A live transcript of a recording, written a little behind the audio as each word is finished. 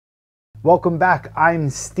Welcome back.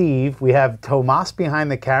 I'm Steve. We have Tomas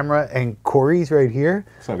behind the camera and Corey's right here.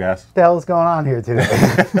 What's up, guys? What the hell's going on here today?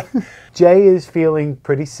 Jay is feeling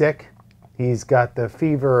pretty sick. He's got the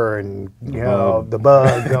fever and the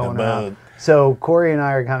bug going on. So Corey and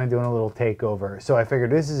I are kind of doing a little takeover. So I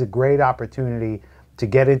figured this is a great opportunity to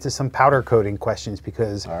get into some powder coating questions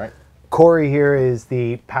because Corey here is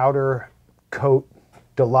the powder coat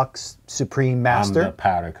deluxe supreme master. I'm the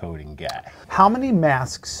powder coating guy. How many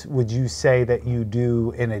masks would you say that you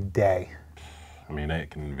do in a day? I mean,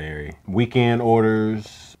 that can vary. Weekend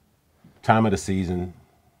orders, time of the season,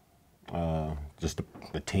 just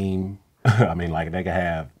the team. I mean, like they could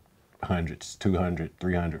have hundreds, 200,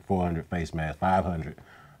 300, 400 face masks, 500.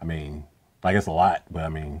 I mean, like it's a lot, but I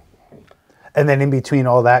mean. And then in between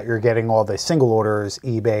all that, you're getting all the single orders,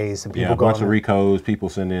 eBays, and people going. Yeah, a bunch of recos. People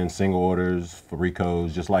send in single orders for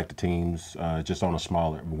recos, just like the teams, just on a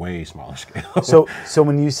smaller, way smaller scale. So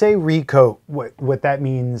when you say recoat, what that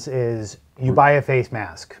means is you buy a face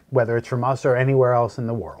mask, whether it's from us or anywhere else in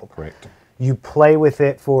the world. Correct. You play with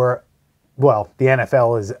it for, well, the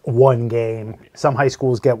NFL is one game. Some high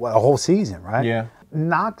schools get a whole season, right? Yeah.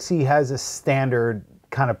 NCAA has a standard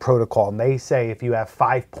kind of protocol, and they say if you have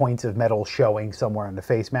 5 points of metal showing somewhere on the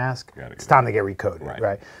face mask, it's time to get recoated,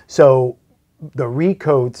 right? So the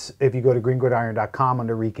recoats, if you go to greengridiron.com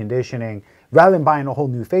under reconditioning, rather than buying a whole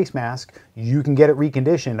new face mask, you can get it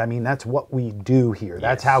reconditioned. I mean, that's what we do here. Yes.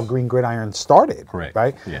 That's how Green Gridiron started,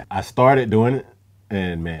 right? Yeah, I started doing it,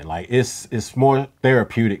 and man, like it's more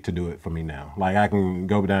therapeutic to do it for me now. Like I can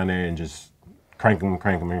go down there and just crank them,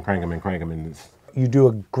 and it's, you do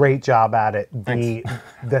a great job at it.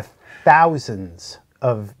 The thousands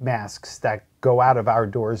of masks that go out of our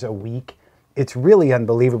doors a week, it's really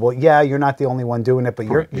unbelievable. Yeah, you're not the only one doing it, but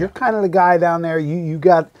you're kind of the guy down there. You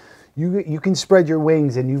can spread your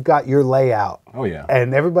wings and you've got your layout. Oh yeah.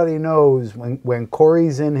 And everybody knows when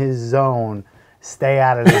Corey's in his zone, stay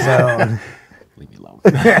out of the zone. Leave me alone.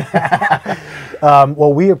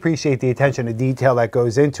 Well, we appreciate the attention to detail that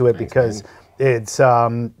goes into it. Thanks, because man. It's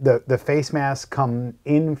the face masks come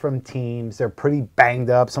in from teams. They're pretty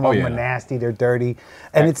banged up. Some of them are nasty. They're dirty.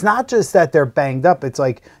 And it's not just that they're banged up. It's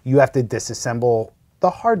like you have to disassemble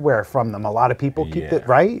the hardware from them. A lot of people keep it,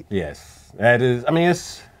 right? Yes. That is, I mean,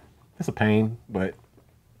 it's a pain, but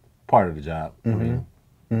part of the job. I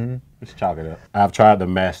mean, just chalk it up. I've tried to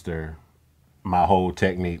master my whole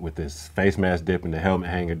technique with this face mask dipping, the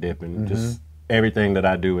helmet hanger dipping, just everything that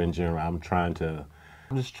I do in general.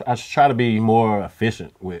 I just try to be more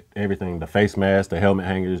efficient with everything. The face mask, the helmet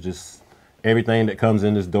hangers, just everything that comes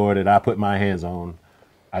in this door that I put my hands on.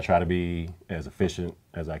 I try to be as efficient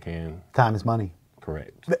as I can. Time is money.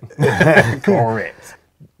 Correct. Correct.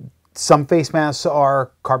 Some face masks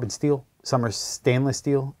are carbon steel. Some are stainless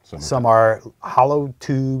steel. Some are hollow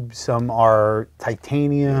tube. Some are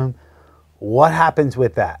titanium. What happens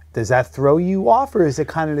with that? Does that throw you off, or is it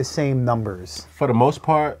kind of the same numbers? For the most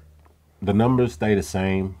part, the numbers stay the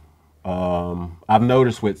same. I've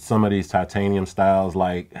noticed with some of these titanium styles,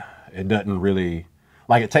 like it doesn't really,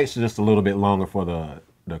 like it takes just a little bit longer for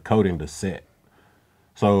the coating to set.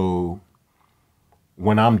 So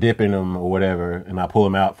when I'm dipping them or whatever, and I pull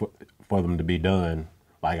them out for them to be done,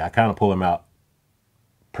 like I kind of pull them out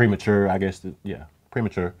premature, I guess.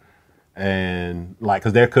 Premature. And like,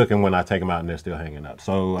 cause they're cooking when I take them out and they're still hanging up.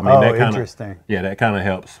 So I mean, that kind of, that kind of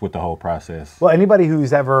helps with the whole process. Well, anybody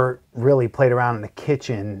who's ever really played around in the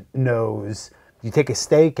kitchen knows you take a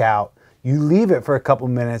steak out, you leave it for a couple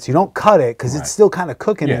minutes, you don't cut it because it's still kind of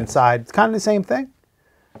cooking inside. It's kind of the same thing.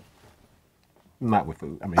 Not with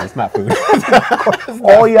food. I mean, it's not food.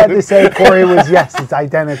 All you had to say, Corey, was yes, it's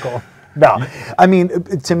identical. No, I mean,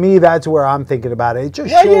 to me, that's where I'm thinking about it. It just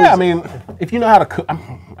shows. Yeah, I mean, if you know how to cook,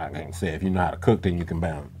 I can't say if you know how to cook, then you can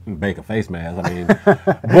bake a face mask. I mean,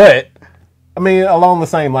 but, I mean, along the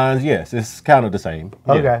same lines, yes, it's kind of the same.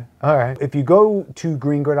 Okay, all right. If you go to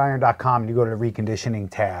greengridiron.com and you go to the reconditioning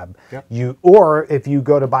tab, or if you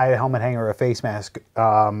go to buy a helmet hanger or a face mask,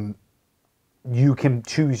 you can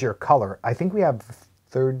choose your color. I think we have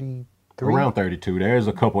 33. Around 32. There's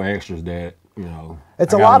a couple extras that, you know,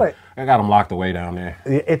 it's a lot of. I got them locked away down there.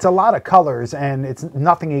 It's a lot of colors, and it's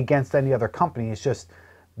nothing against any other company. It's just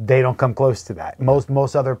they don't come close to that.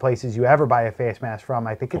 Most other places you ever buy a face mask from,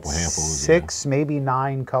 I think it's 6, maybe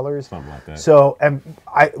 9 colors. Something like that. So, and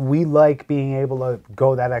we like being able to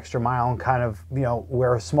go that extra mile and kind of, you know,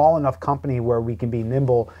 we're a small enough company where we can be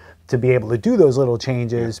nimble to be able to do those little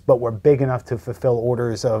changes, but we're big enough to fulfill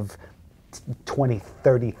orders of 20,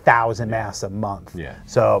 30,000 masks a month. Yeah.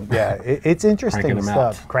 So yeah, it's interesting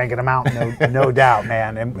stuff. Cranking them out, no doubt,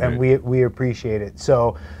 man. And we appreciate it.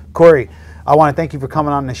 So, Corey, I want to thank you for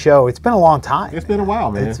coming on the show. It's been a long time. It's been a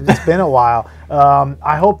while, man. It's been a while.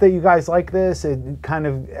 I hope that you guys like this. It kind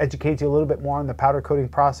of educates you a little bit more on the powder coating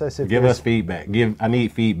process. Give us feedback. I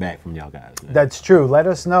need feedback from y'all guys, man. That's true. Let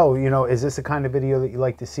us know, is this the kind of video that you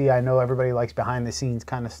like to see? I know everybody likes behind the scenes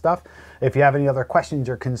kind of stuff. If you have any other questions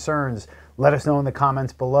or concerns, let us know in the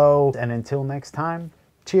comments below. And until next time,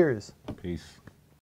 cheers. Peace.